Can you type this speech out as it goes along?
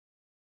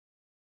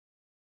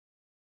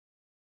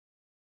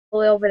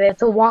way over there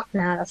to walk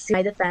now. That's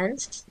my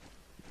defense.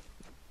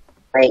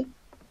 Like,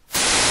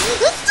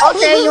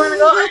 okay, you wanna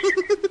go?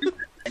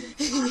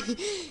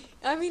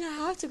 I mean, I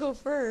have to go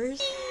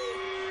first.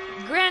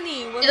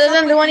 Granny, what's She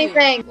doesn't up do with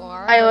anything. You?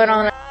 I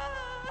Llorona.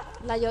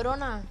 La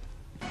Llorona.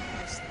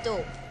 Stop.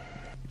 Girl.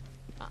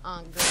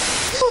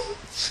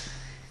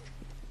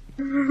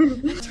 Man.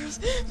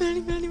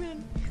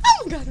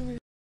 Oh my god, oh my god.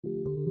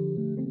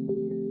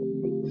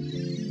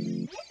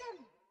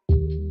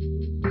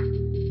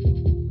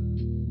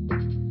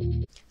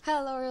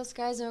 Hello Reels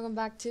guys, and welcome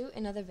back to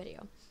another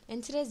video.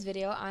 In today's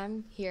video,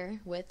 I'm here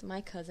with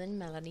my cousin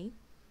Melanie.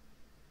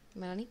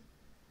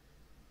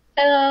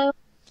 Hello.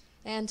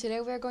 And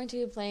today we're going to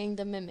be playing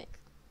the Mimic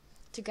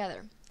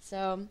together.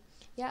 So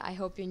yeah, I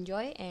hope you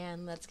enjoy,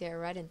 and let's get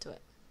right into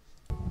it.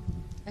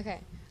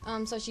 Okay,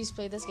 so she's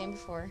played this game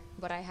before,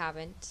 but I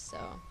haven't, so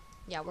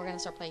yeah, we're gonna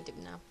start playing it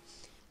now.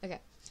 Okay,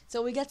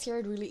 so we get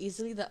scared really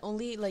easily. The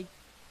only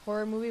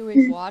horror movie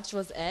we've watched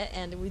was It,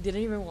 and we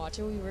didn't even watch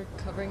it. We were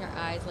covering our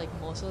eyes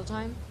most of the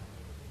time,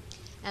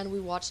 and we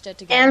watched it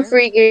together. And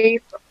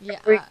Freaky. Yeah.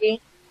 Freaky.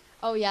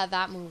 Oh yeah,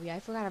 that movie. I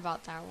forgot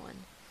about that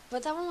one.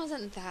 But that one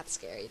wasn't that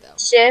scary though.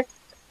 Shift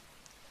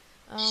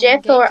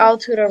or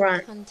L2 to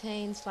run.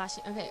 Contains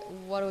flashing. Okay,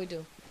 what do we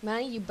do?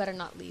 Manny, you better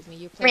not leave me.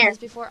 You played this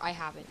before? I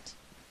haven't.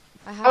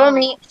 Follow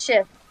me.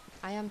 Shift.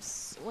 I am.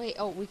 Wait.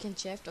 Oh, we can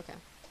shift. Okay.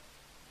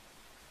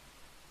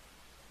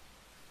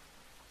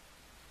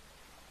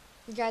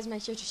 You guys,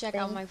 make sure to check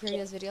out my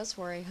previous videos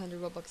for 100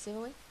 Robux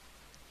giveaway.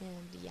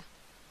 And yeah.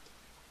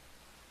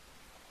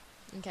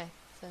 Okay.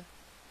 So.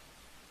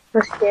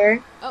 We're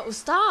scared. Oh,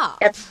 stop!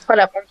 Yep. Hold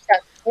up. I'm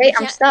stuck. Wait,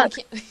 I'm stuck.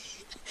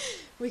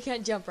 We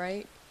can't jump,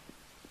 right?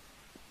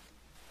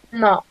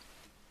 No.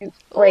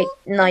 Wait.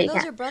 No, you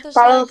can't.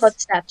 Follow the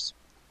footsteps.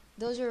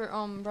 Those are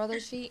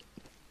brother's feet.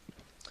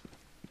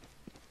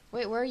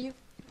 Wait, where are you?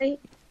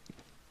 Wait.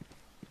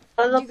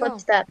 Follow the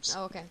footsteps.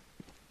 Oh, okay.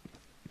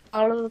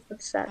 Follow the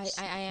footsteps.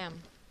 I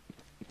am.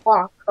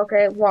 Walk.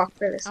 Okay, walk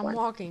for this one. I'm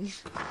walking.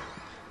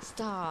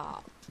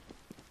 Stop.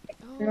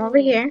 I'm over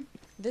here.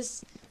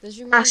 This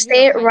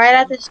stay right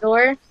at this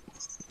door.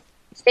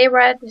 Stay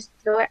right at this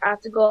door. I have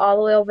to go all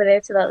the way over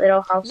there to that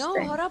little house No,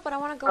 thing. hold up, but I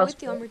want to go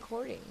with you. I'm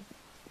recording.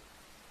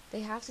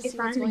 They have to see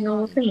what's going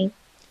on.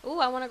 Ooh,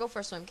 I want to go for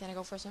a swim. Can I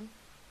go for a swim?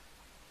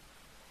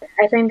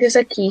 I think there's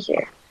a key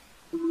here.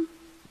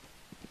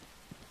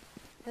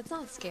 That's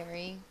not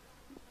scary.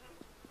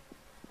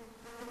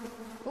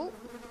 Oh,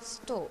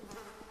 stop.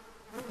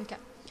 Okay.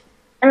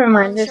 Never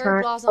mind, there's sure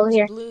not. blossoms Over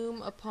here.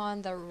 bloom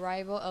upon the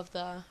arrival of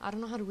the... I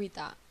don't know how to read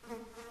that.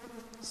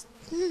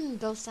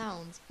 Those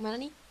sounds.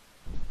 Melanie?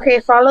 Okay,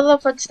 follow the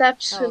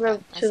footsteps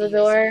to the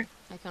door.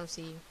 I can't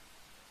see you.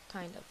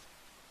 Kind of.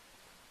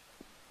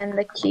 And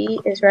the key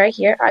is right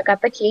here. I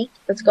got the key.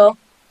 Let's go.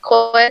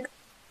 Quick.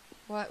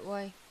 What?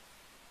 Why?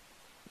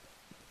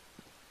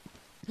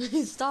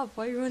 Stop.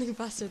 Why are you running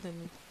faster than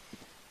me?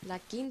 La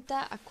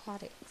Quinta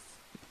Aquatics.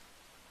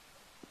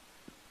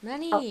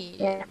 Manny, Oh,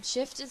 yeah.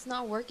 shift is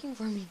not working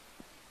for me.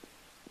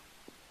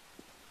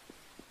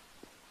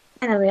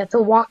 And then we have to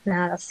walk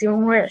now. That's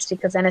even worse,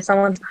 because then if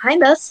someone's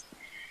behind us,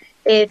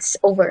 it's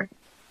over.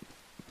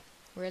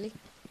 Really?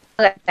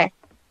 Okay.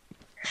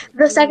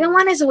 The second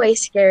one is way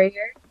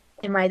scarier,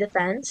 in my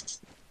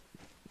defense.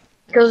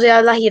 Because we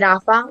have La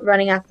Jirafa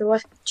running after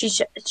us.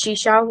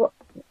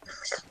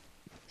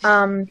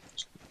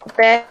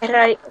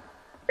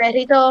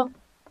 Perrito.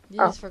 You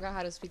just forgot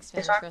how to speak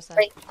Spanish for a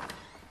second.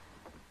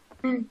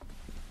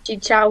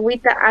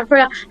 Chihuahuita. I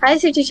forgot. How do you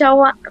say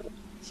Chihuahua?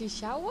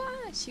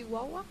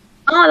 Chihuahua?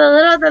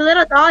 Oh, the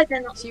little dog.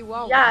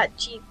 Chihuahua. Yeah,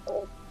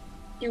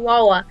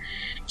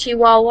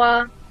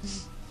 Chihuahua.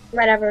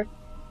 Whatever.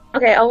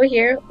 Okay, over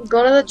here.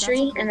 Go to the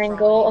tree and then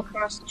go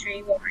across the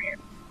tree over here.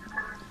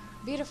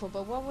 Beautiful,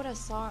 but what would a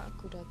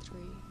sakura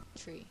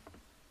tree?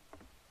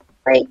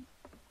 Wait.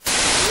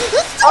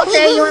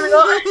 Okay, you wanna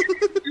go?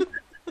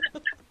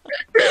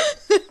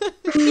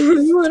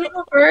 You wanna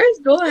go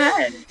first? Go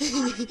ahead.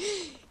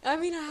 I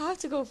mean, I have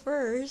to go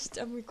first.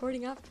 I'm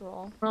recording after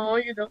all. No,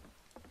 you don't.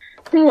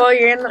 Well,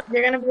 you're gonna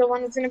be the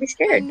one that's gonna be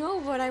scared.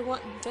 No, but I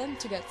want them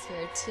to get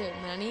scared too,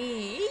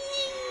 Manny.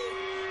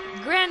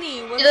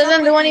 Granny, what's She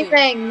doesn't do you?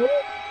 anything.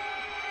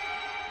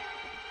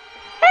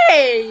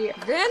 Hey!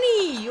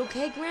 Granny, you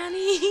okay,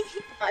 Granny?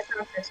 No, it's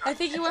not this one. I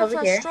think you went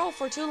for a stroll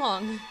for too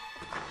long.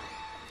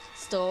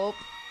 Stop.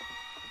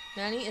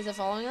 Granny, is it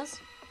following us?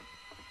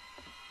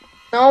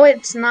 No,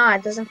 it's not.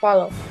 It doesn't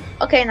follow.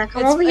 Okay, now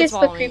come over here to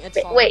the creepy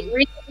page. Wait,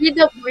 read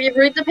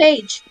the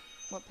page.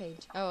 What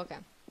page? Oh, okay.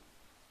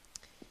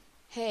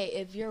 Hey,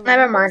 if you're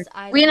never mind.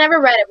 We never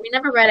read it. We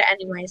never read it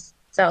anyways.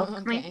 So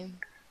okay.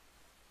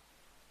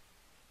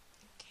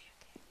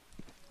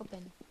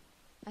 Open.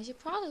 I should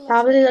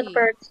probably look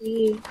for a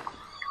key.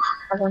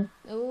 Oh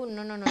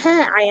no.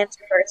 I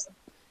answered first.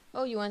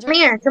 Oh, you answered. Come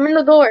here. Come in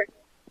the door.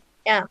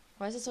 Yeah.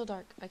 Why is it so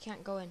dark? I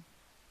can't go in.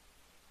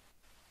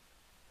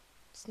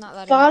 It's not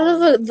letting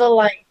follow the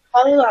light.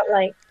 Follow that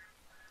light.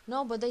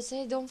 No, but they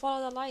say don't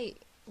follow the light.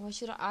 Why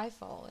should I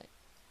follow it?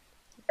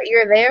 But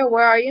you're there.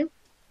 Where are you?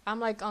 I'm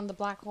like on the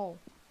black hole.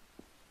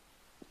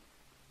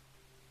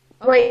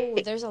 Wait.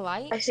 Oh, there's a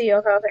light? I see you.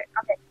 Okay, okay,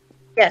 okay.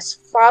 Yes,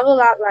 follow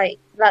that light.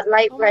 That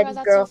light Oh my god, red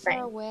that's girl so far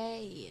thing.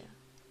 away.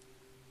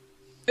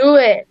 Do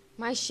it.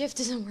 My shift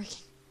isn't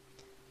working.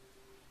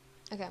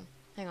 Okay,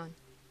 hang on.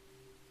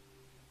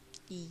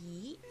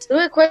 Eat. Do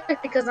it quick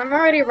because I'm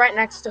already right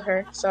next to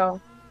her. So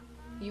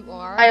You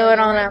are? I but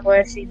don't you're know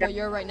where she but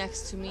you're right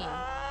next to me.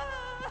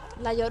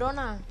 La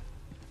Llorona.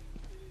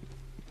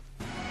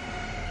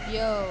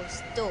 Yo,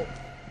 stop.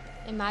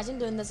 Imagine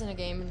doing this in a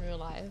game in real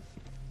life.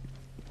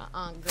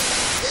 Girl.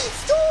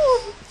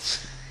 Stop!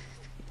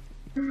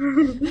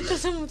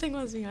 Because something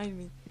was behind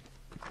me.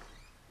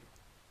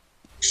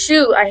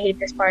 Shoot, I hate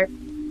this part.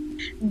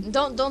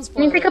 Don't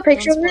spoil it. take a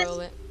picture of Don't this? spoil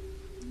it.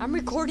 I'm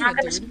recording I'm it,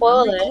 not gonna dude.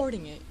 spoil I'm it.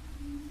 recording it.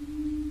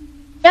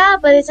 Yeah,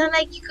 but it's not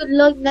like you could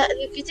look.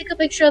 If you take a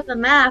picture of the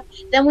map,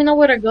 then we know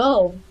where to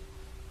go.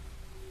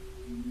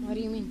 What do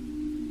you mean?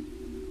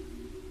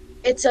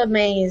 It's a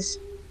maze.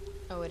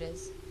 Oh, it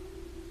is.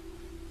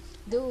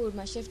 Dude,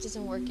 my shift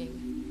isn't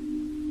working.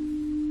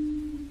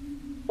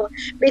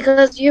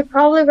 Because you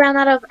probably ran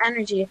out of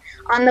energy.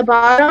 On the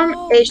bottom,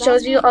 Oh, it that's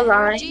shows you my a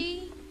line.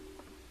 energy?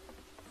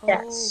 Oh,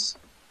 Yes.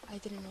 I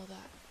didn't know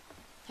that.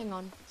 Hang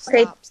on.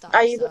 Okay, Stop.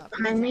 are you Stop.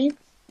 behind me?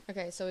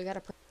 Okay, so we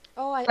gotta.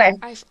 Okay.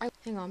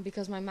 Hang on,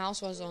 because my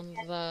mouse was on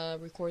the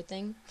record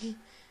thing.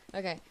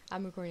 Okay,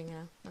 I'm recording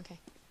now. Okay.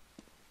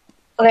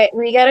 Okay,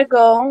 we gotta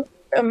go.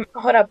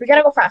 Hold up, we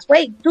gotta go fast.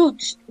 Wait,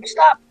 dude,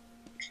 stop.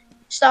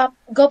 Stop.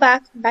 Go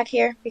back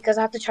here, because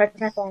I have to charge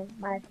my phone.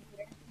 My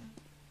computer.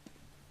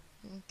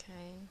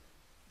 Okay.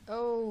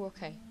 Oh,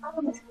 okay.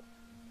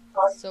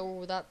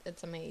 So that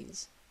it's a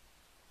maze.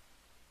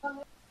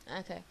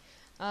 Okay.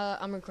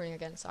 I'm recording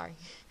again. Sorry.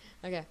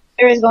 Okay.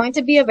 There is going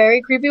to be a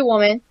very creepy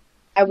woman.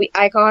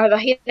 I call her the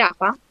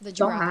jirafa. The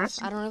Don't giraffe.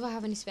 ask. I don't know if I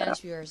have any Spanish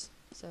viewers,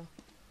 so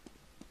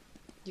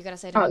you gotta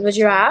say it. Oh, the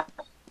giraffe.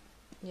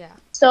 Yeah.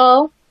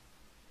 So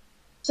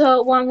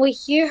when we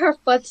hear her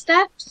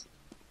footsteps,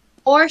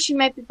 or she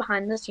might be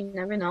behind us, you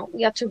never know.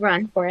 We have to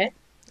run for it.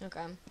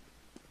 Okay.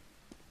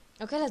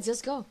 Okay, let's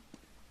just go.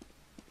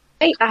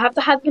 Hey, I have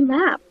to have the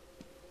map.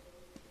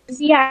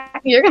 Yeah,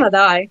 you're gonna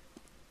die.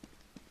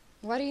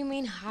 What do you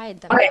mean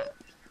hide the Okay, map?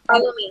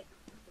 follow me.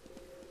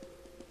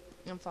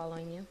 I'm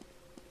following you.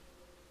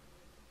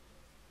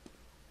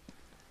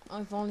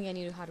 Oh, if only I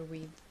knew how to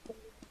read.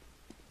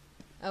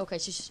 Okay,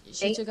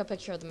 she took a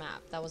picture of the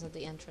map. That wasn't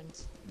the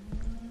entrance.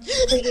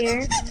 Over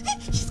here.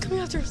 She's coming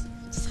after us.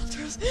 She's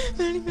after us.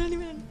 Manny.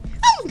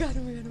 Oh my god.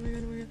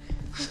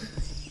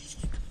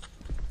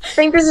 I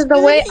think this is the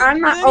way.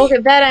 I'm not. Melanie.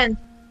 Okay, dead end.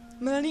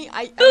 Melanie,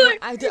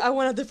 I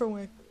went a different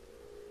way.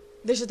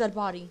 There's a dead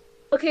body.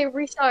 Okay,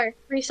 restart.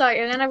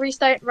 You're gonna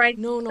restart right.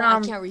 No, I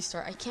can't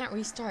restart.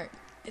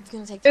 It's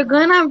gonna take You're too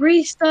long. gonna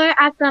restart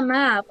at the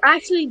map.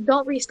 Actually,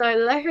 don't restart.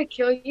 Let her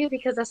kill you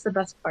because that's the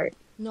best part.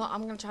 No,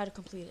 I'm gonna try to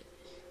complete it.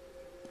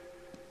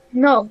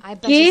 No, I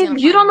bet she's kid, gonna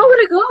you find don't know me.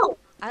 where to go.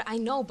 I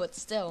know, but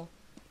still.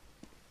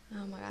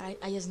 Oh my god,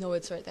 I just know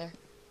it's right there.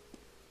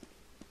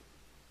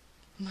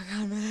 Oh my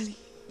god, Melanie.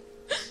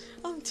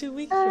 I'm too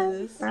weak for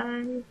this.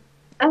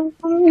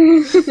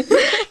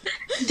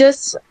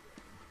 Just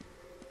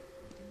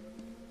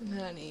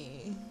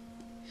Melanie.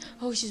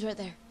 Oh, she's right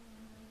there.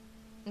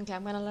 Okay,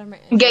 I'm gonna let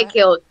her get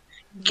killed.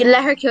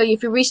 Let her kill you.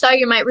 If you restart,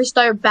 you might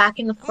restart back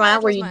in the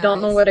front where you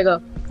don't know where to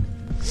go.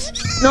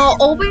 No,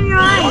 open your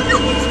eyes.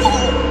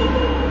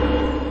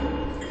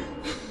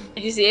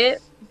 Did you see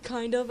it?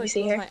 Kind of. I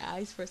see closed her? my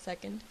eyes for a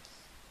second.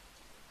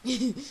 Oh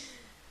my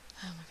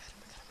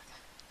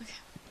god. Okay.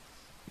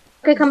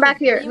 Okay, come back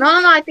here.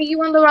 No, I think you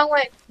went the wrong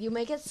way. You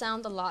make it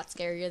sound a lot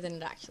scarier than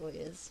it actually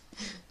is.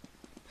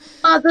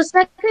 The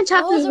second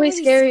chapter is way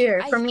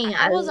scarier for me.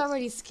 I was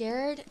already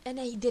scared, and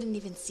I didn't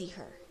even see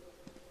her.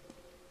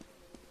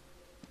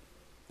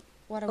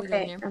 What are we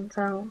doing here?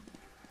 So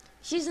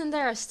She's in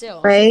there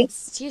still. Right.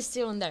 She's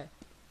still in there.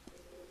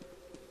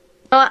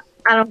 I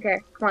don't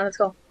care. Come on, let's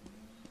go.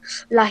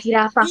 La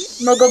jirafa.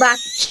 No, go back.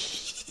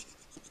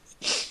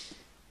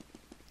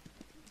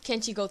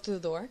 Can't you go through the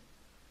door?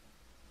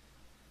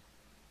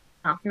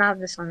 No, not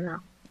this one. No,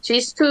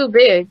 she's too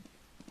big.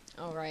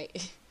 All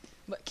right.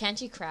 But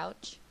can't you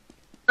crouch?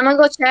 I'm gonna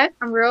go check.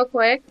 I'm real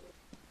quick.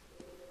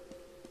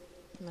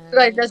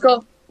 Guys, let's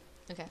go.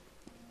 Okay.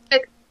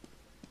 Quick.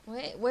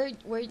 Wait, where?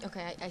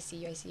 Okay, I see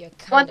you.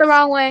 I Went the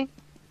wrong way.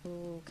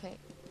 Okay.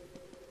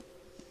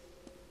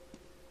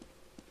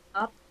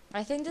 Up.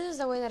 I think this is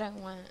the way that I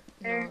went.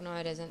 No,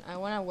 it isn't. I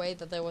went a way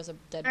that there was a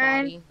dead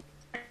Turn. body.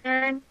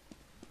 Turn.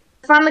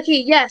 Found the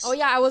key. Yes. Oh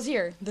yeah, I was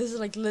here. This is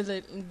like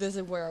literally. This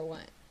is where I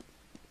went.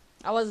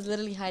 I was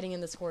literally hiding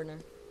in this corner.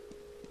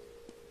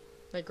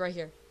 Like right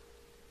here.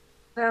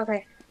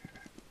 Okay.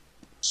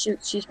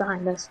 Shoot, she's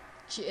behind us.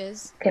 She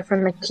is. Okay,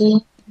 from the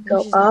key,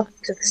 go she's up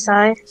not. to the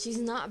side. She's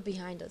not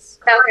behind us.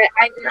 Okay,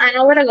 I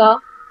know where to go.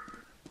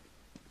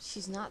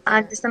 She's not there.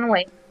 I'm just gonna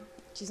wait.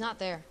 She's not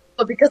there.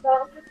 But because I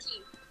have the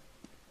key.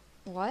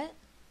 What?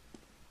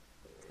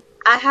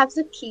 I have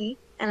the key,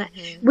 and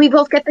we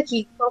both get the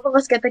key. Both of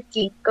us get the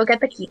key. Go get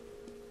the key.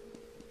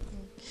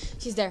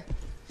 She's there.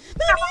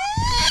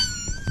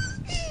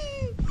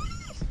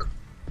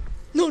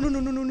 No, no, no,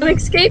 no, no, no. I'm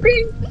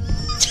escaping.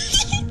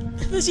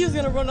 She was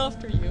gonna run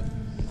after you.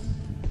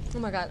 Oh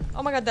my god.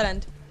 Oh my god, that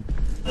end.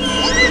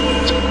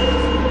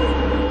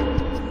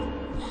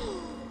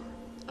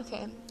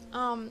 Okay.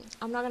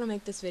 I'm not gonna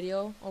make this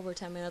video over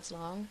 10 minutes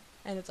long,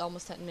 and it's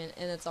almost 10 minutes,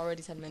 and it's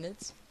already 10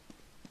 minutes.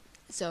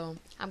 So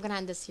I'm gonna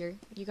end this here,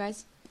 you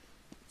guys.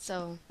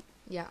 So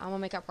yeah, I'm gonna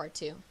make a part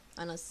 2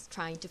 on us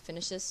trying to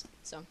finish this.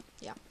 So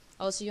yeah,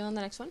 I'll see you on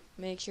the next one.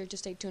 Make sure to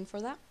stay tuned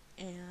for that,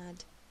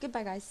 and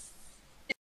goodbye, guys.